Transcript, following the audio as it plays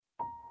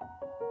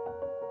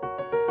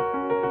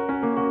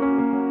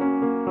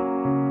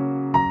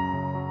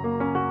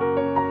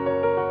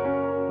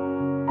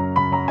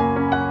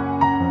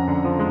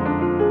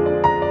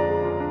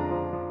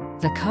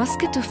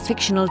Casket of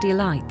Fictional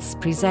Delights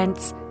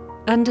presents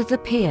Under the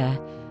Pier,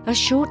 a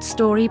short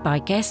story by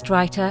guest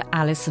writer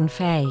Alison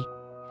Fay.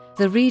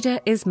 The reader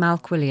is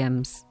Malc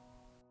Williams.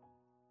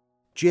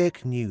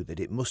 Jake knew that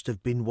it must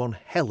have been one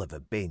hell of a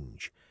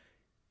binge.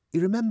 He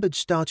remembered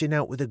starting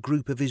out with a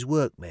group of his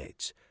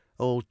workmates,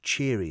 all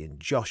cheery and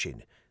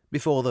joshing,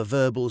 before the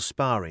verbal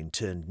sparring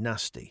turned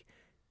nasty,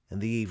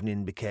 and the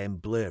evening became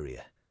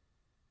blurrier.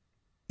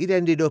 He'd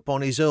ended up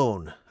on his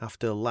own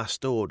after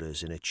last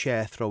orders in a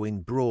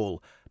chair-throwing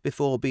brawl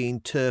before being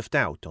turfed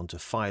out onto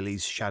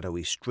Filey's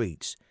shadowy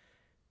streets.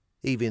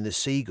 Even the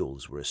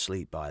seagulls were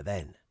asleep by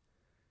then.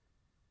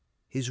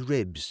 His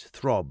ribs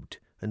throbbed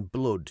and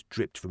blood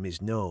dripped from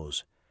his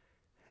nose.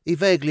 He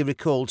vaguely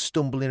recalled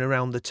stumbling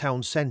around the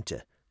town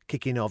centre,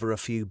 kicking over a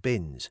few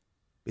bins,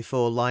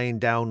 before lying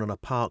down on a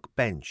park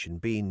bench and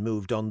being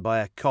moved on by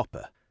a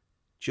copper.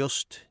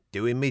 Just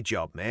doing me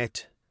job,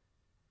 mate.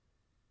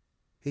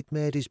 He'd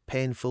made his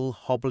painful,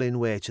 hobbling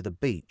way to the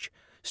beach,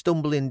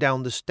 stumbling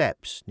down the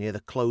steps near the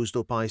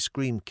closed-up ice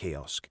cream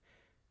kiosk.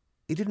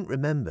 He didn't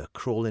remember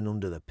crawling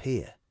under the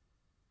pier.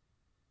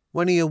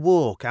 When he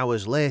awoke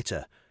hours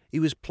later, he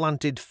was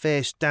planted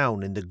face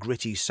down in the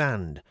gritty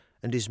sand,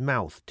 and his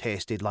mouth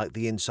tasted like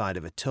the inside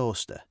of a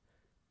toaster.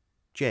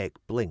 Jake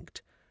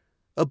blinked.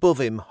 Above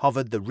him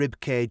hovered the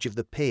rib cage of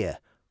the pier,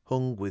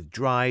 hung with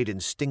dried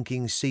and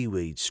stinking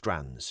seaweed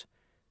strands.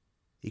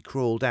 He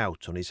crawled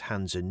out on his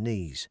hands and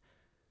knees.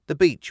 The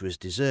beach was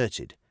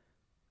deserted,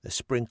 a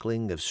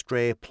sprinkling of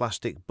stray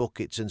plastic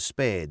buckets and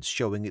spades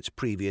showing its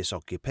previous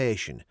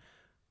occupation,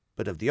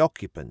 but of the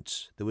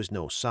occupants there was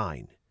no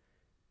sign.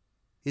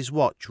 His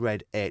watch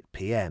read 8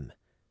 p.m.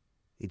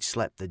 He'd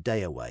slept the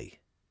day away,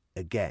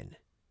 again.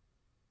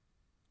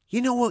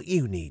 "You know what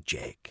you need,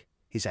 Jake?"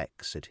 his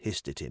ex had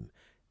hissed at him.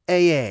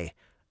 "AA,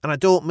 and I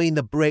don't mean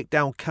the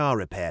breakdown car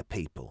repair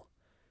people."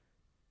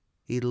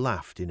 He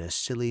laughed in a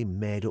silly,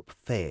 made-up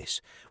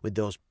face with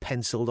those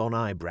pencilled-on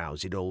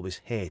eyebrows he'd always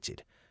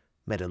hated,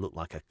 made her look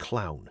like a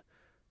clown.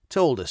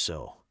 Told her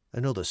so,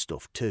 and other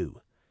stuff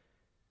too.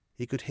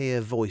 He could hear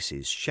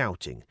voices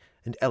shouting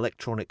and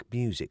electronic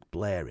music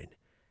blaring.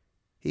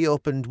 He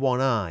opened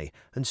one eye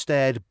and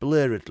stared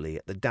blurredly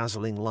at the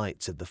dazzling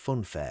lights of the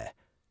funfair,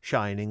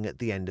 shining at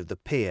the end of the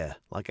pier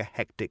like a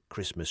hectic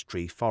Christmas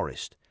tree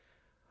forest.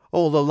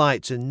 All the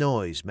lights and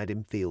noise made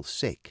him feel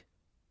sick.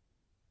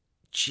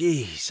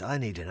 "Jeez, I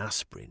need an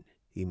aspirin,"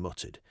 he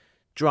muttered,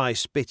 dry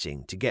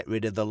spitting to get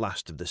rid of the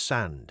last of the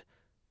sand.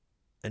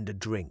 And a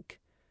drink.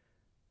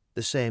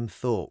 The same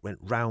thought went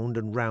round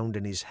and round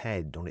in his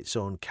head on its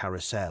own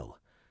carousel.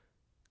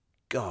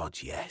 God,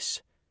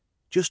 yes.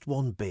 Just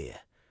one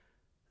beer.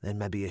 Then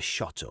maybe a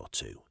shot or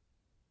two.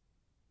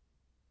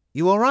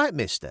 "You all right,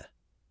 mister?"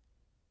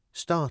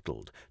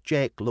 Startled,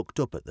 Jake looked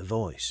up at the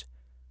voice.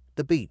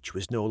 The beach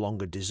was no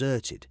longer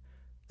deserted.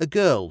 A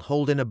girl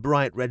holding a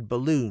bright red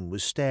balloon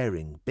was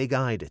staring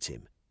big-eyed at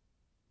him.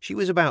 She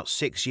was about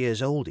 6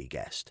 years old, he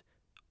guessed.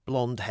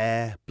 Blonde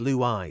hair,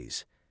 blue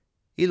eyes.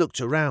 He looked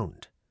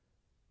around.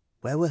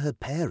 Where were her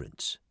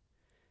parents?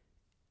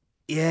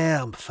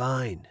 "Yeah, I'm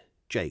fine,"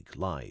 Jake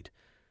lied.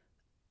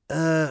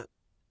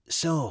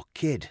 So,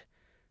 kid,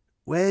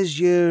 where's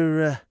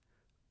your,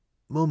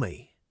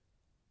 mummy?"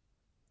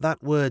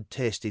 That word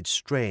tasted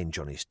strange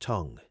on his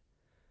tongue.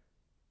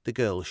 The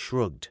girl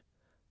shrugged.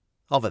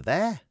 "Over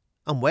there.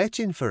 I'm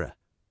waiting for her."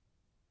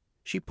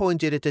 She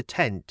pointed at a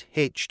tent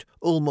hitched,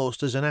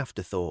 almost as an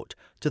afterthought,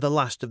 to the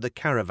last of the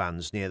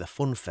caravans near the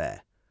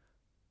funfair.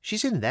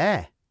 "She's in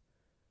there."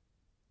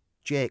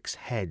 Jake's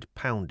head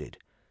pounded.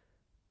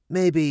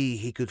 Maybe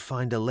he could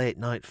find a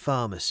late-night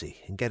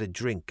pharmacy and get a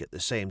drink at the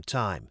same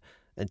time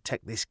and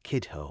take this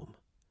kid home.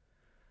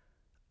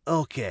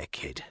 "OK,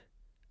 kid.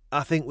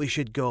 I think we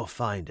should go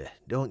find her,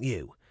 don't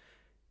you?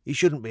 You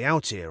shouldn't be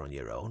out here on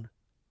your own."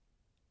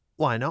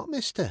 "Why not,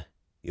 mister?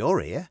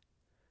 You're here."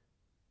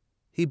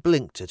 He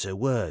blinked at her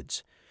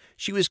words.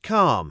 She was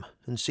calm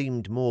and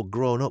seemed more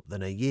grown up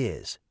than her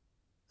years.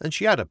 And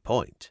she had a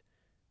point.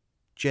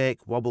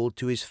 Jake wobbled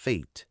to his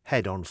feet,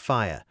 head on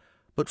fire,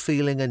 but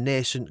feeling a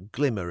nascent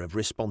glimmer of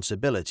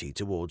responsibility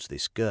towards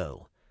this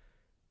girl.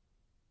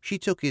 She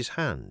took his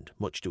hand,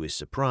 much to his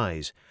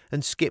surprise,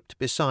 and skipped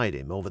beside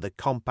him over the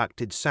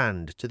compacted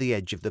sand to the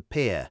edge of the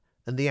pier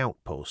and the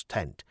outpost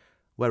tent,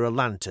 where a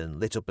lantern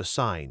lit up a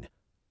sign.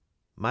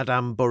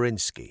 Madame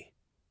Borinsky,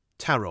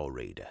 tarot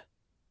reader.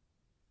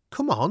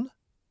 "Come on,"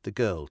 the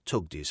girl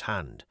tugged his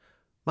hand.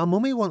 "My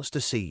mummy wants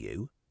to see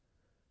you."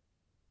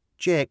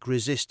 Jake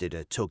resisted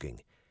her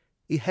tugging.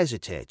 He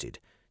hesitated,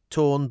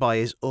 torn by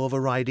his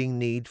overriding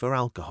need for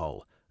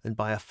alcohol and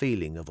by a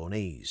feeling of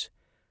unease.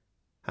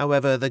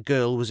 However, the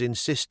girl was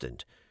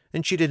insistent,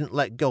 and she didn't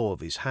let go of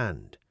his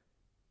hand.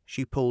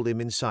 She pulled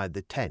him inside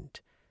the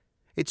tent.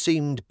 It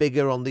seemed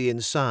bigger on the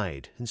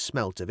inside and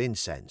smelt of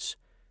incense.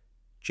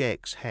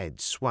 Jake's head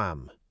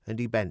swam, and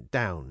he bent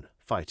down,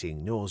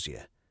 fighting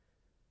nausea.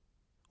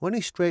 When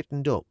he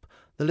straightened up,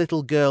 the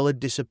little girl had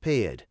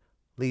disappeared,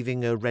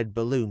 leaving a red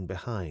balloon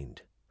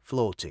behind,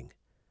 floating.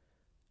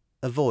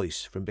 A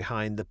voice from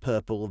behind the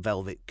purple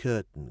velvet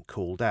curtain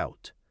called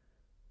out.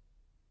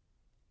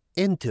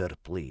 Enter,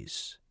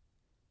 please."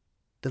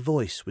 The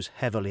voice was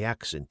heavily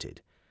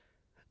accented.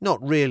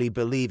 Not really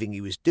believing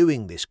he was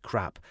doing this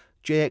crap,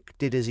 Jake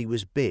did as he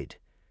was bid.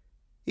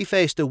 He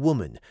faced a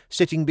woman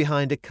sitting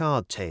behind a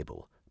card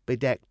table,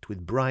 bedecked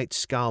with bright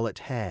scarlet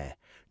hair,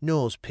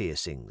 nose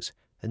piercings,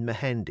 and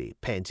mehendi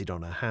painted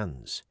on her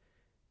hands.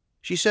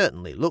 She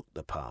certainly looked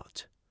the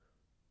part.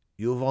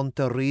 "You want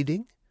a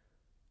reading?"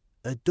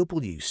 A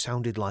W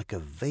sounded like a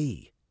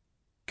V.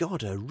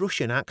 God, her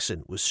Russian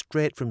accent was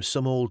straight from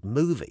some old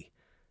movie.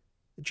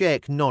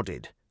 Jake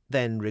nodded,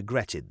 then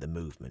regretted the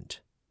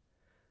movement.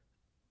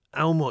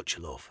 "How much,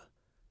 love?"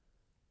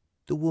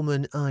 The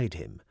woman eyed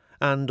him,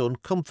 and,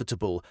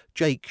 uncomfortable,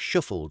 Jake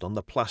shuffled on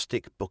the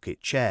plastic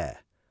bucket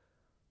chair.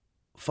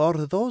 "For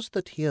those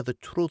that hear the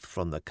truth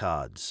from the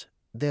cards,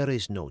 there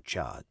is no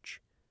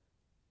charge."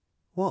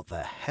 What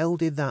the hell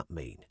did that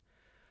mean?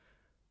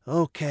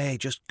 "Okay,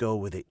 just go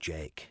with it,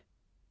 Jake.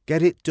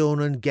 Get it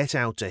done and get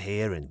out of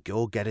here and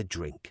go get a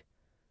drink."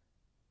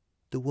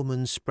 The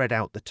woman spread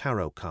out the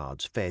tarot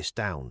cards face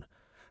down,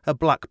 her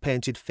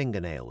black-painted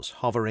fingernails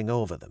hovering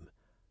over them.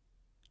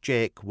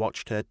 Jake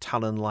watched her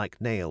talon-like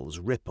nails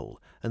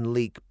ripple and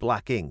leak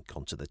black ink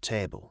onto the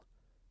table.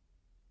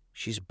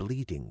 She's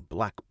bleeding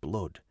black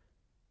blood.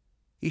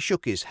 He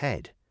shook his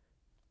head.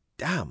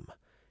 Damn,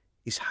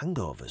 his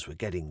hangovers were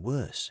getting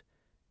worse.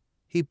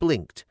 He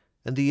blinked,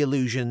 and the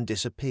illusion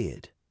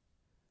disappeared.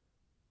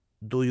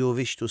 "Do you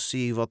wish to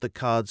see what the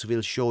cards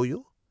will show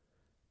you?"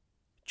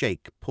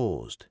 Jake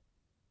paused.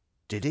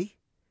 Did he?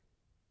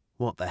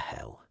 What the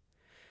hell?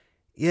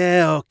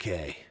 "Yeah,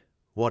 okay.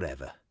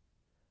 Whatever."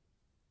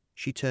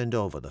 She turned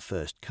over the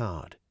first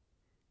card.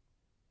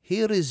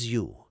 "Here is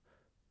you,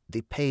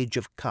 the Page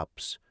of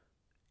Cups.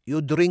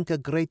 You drink a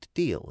great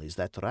deal, is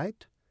that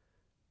right?"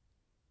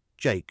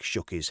 Jake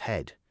shook his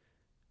head.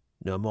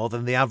 "No more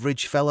than the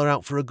average fella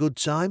out for a good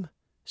time?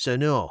 So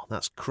no,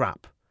 that's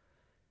crap."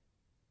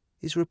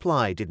 His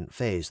reply didn't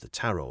faze the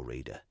tarot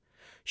reader.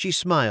 She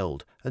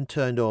smiled and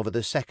turned over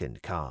the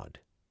second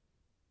card.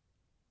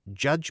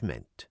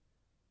 Judgment.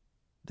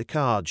 The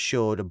card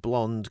showed a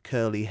blonde,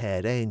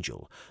 curly-haired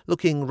angel,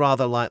 looking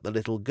rather like the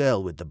little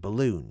girl with the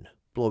balloon,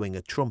 blowing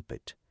a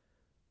trumpet.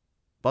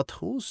 But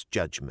whose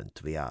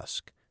judgment, we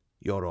ask?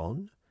 Your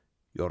own?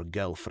 Your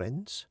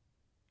girlfriend's?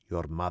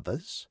 Your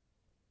mother's?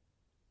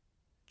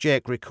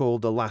 Jake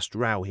recalled the last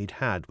row he'd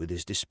had with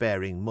his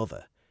despairing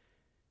mother.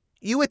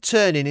 "You are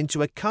turning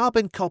into a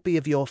carbon copy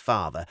of your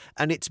father,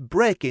 and it's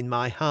breaking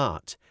my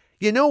heart.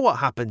 You know what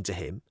happened to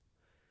him?"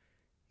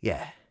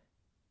 "Yeah.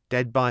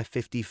 Dead by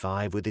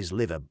 55 with his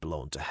liver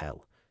blown to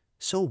hell.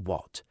 So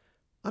what?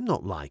 I'm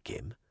not like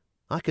him.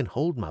 I can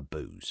hold my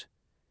booze."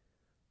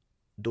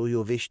 "Do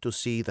you wish to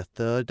see the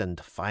third and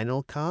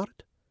final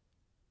card?"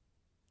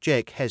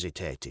 Jake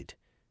hesitated.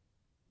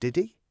 Did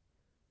he?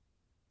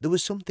 There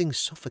was something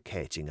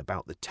suffocating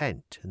about the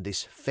tent and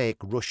this fake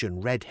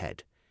Russian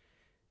redhead.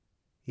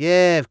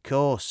 "Yeah, of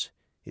course.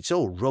 It's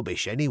all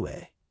rubbish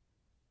anyway."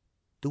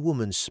 The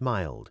woman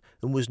smiled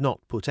and was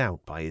not put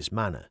out by his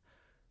manner.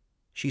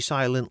 She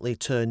silently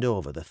turned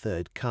over the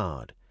third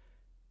card.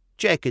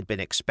 Jake had been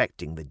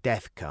expecting the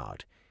death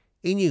card.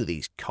 He knew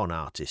these con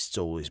artists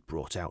always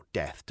brought out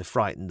death to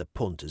frighten the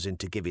punters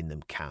into giving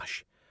them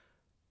cash.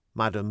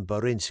 Madame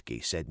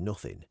Borinsky said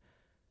nothing.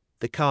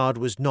 The card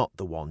was not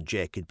the one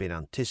Jake had been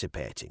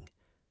anticipating.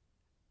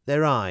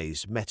 Their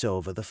eyes met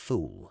over the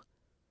Fool.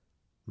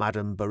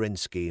 Madame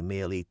Borinsky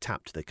merely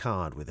tapped the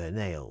card with her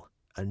nail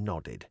and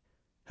nodded,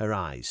 her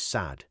eyes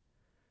sad.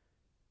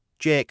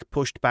 Jake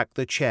pushed back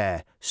the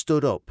chair,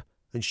 stood up,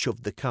 and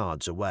shoved the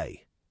cards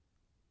away.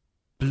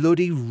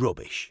 Bloody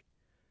rubbish!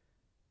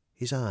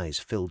 His eyes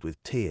filled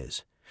with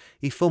tears.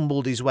 He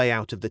fumbled his way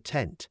out of the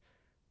tent.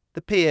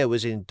 The pier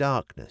was in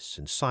darkness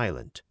and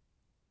silent.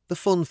 The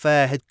fun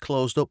fair had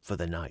closed up for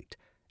the night,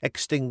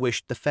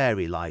 extinguished the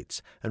fairy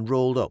lights, and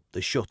rolled up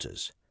the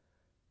shutters.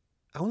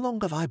 How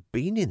long have I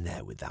been in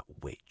there with that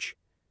witch?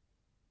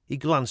 He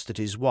glanced at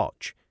his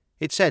watch.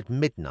 It said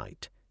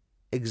midnight.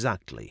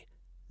 Exactly.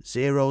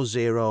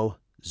 0000.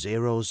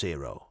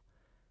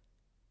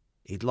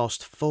 He'd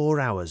lost 4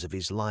 hours of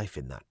his life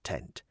in that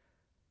tent.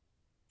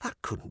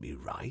 That couldn't be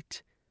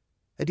right.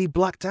 Had he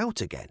blacked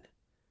out again?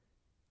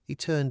 He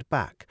turned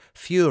back,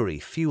 fury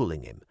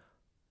fueling him,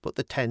 but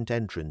the tent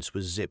entrance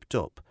was zipped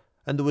up,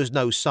 and there was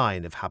no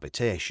sign of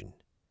habitation.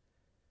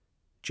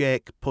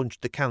 Jake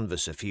punched the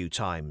canvas a few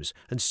times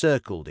and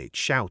circled it,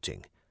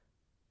 shouting,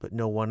 but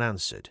no one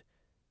answered.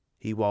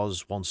 He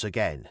was, once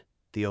again,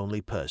 the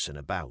only person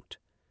about.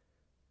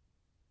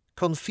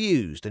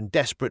 Confused and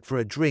desperate for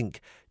a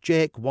drink,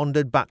 Jake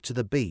wandered back to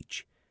the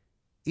beach.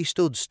 He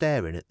stood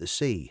staring at the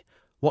sea,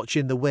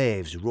 watching the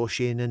waves rush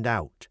in and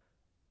out.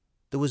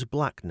 There was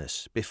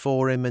blackness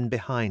before him and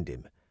behind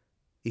him.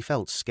 He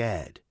felt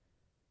scared.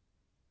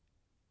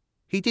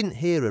 He didn't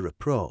hear her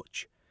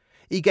approach.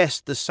 He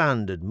guessed the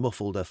sand had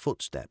muffled her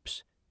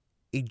footsteps.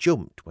 He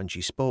jumped when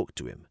she spoke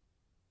to him.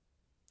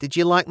 "Did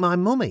you like my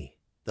mummy?"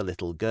 the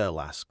little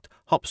girl asked,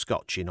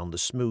 hopscotching on the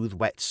smooth,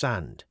 wet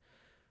sand.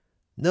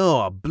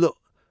 "No,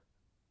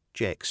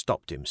 Jake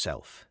stopped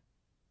himself.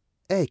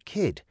 Hey,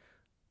 kid,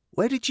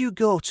 where did you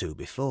go to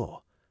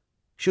before?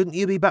 Shouldn't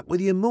you be back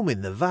with your mum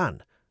in the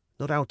van,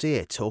 not out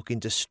here talking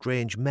to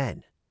strange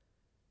men?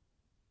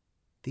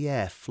 The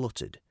air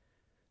fluttered.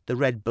 The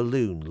red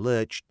balloon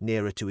lurched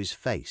nearer to his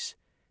face.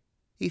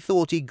 He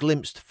thought he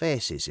glimpsed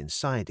faces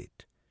inside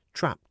it,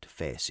 trapped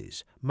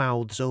faces,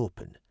 mouths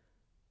open.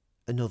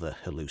 Another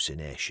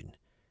hallucination.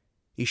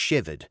 He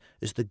shivered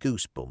as the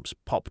goosebumps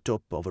popped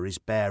up over his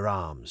bare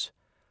arms.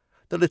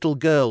 The little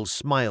girl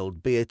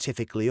smiled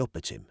beatifically up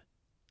at him.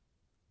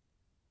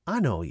 I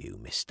know you,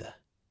 mister.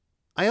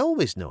 I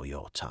always know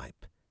your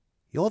type.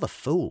 You're the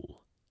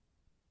fool.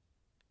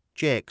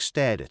 Jake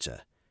stared at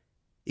her.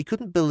 He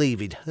couldn't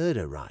believe he'd heard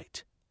her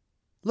right.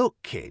 Look,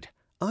 kid,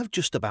 I've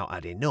just about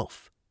had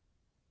enough.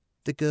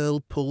 The girl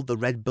pulled the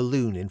red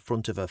balloon in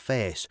front of her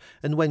face,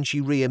 and when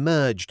she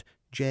re-emerged,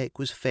 Jake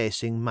was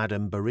facing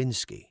Madame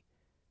Berinsky.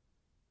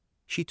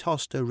 She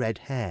tossed her red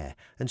hair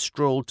and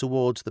strolled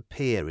towards the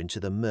pier into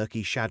the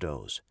murky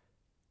shadows.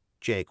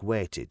 Jake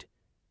waited.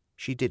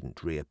 She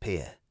didn't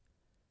reappear.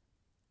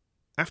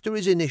 After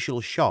his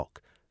initial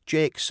shock,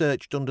 Jake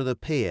searched under the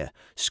pier,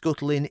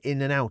 scuttling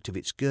in and out of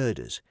its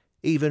girders,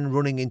 even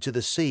running into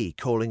the sea,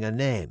 calling her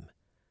name.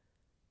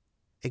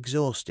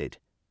 Exhausted,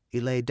 he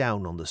lay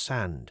down on the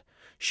sand,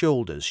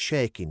 shoulders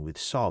shaking with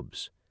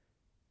sobs.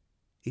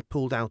 He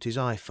pulled out his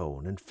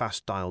iPhone and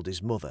fast-dialed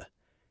his mother.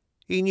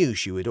 He knew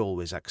she would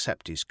always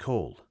accept his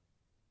call.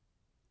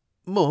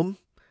 Mum,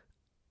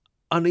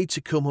 I need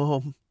to come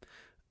home.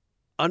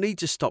 I need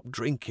to stop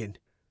drinking.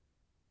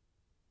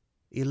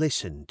 He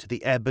listened to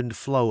the ebb and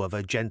flow of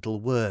her gentle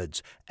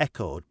words,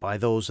 echoed by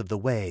those of the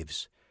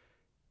waves.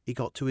 He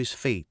got to his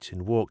feet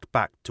and walked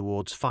back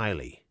towards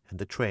Filey and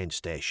the train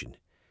station.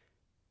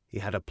 He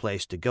had a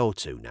place to go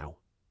to now.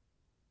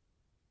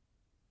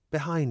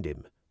 Behind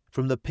him,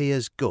 from the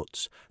pier's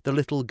guts, the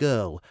little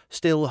girl,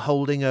 still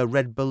holding her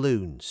red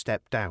balloon,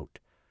 stepped out.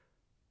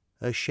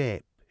 Her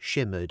shape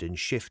shimmered and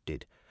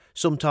shifted,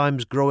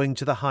 sometimes growing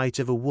to the height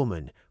of a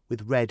woman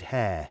with red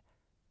hair,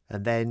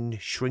 and then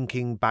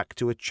shrinking back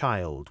to a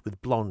child with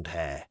blonde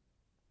hair.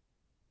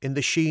 In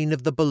the sheen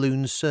of the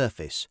balloon's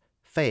surface,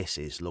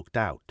 faces looked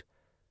out.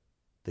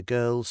 The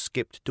girl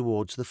skipped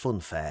towards the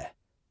funfair,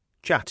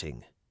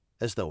 chatting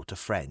as though to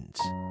friends.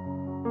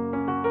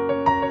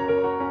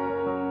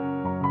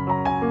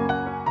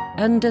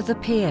 Under the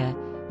Pier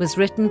was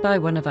written by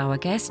one of our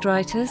guest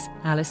writers,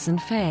 Alison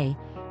Fay,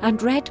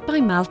 and read by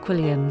Malc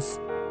Williams.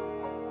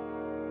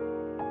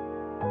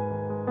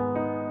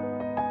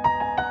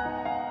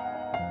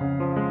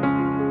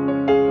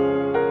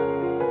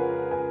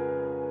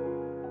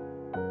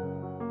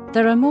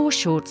 There are more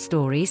short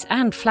stories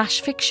and flash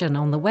fiction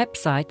on the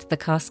website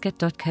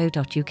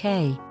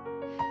thecasket.co.uk.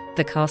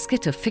 The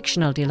Casket of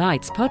Fictional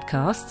Delights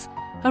podcasts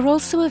are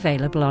also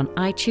available on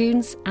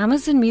iTunes,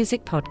 Amazon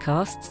Music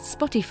Podcasts,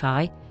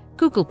 Spotify,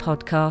 Google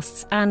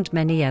Podcasts, and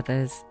many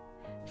others.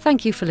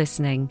 Thank you for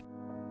listening.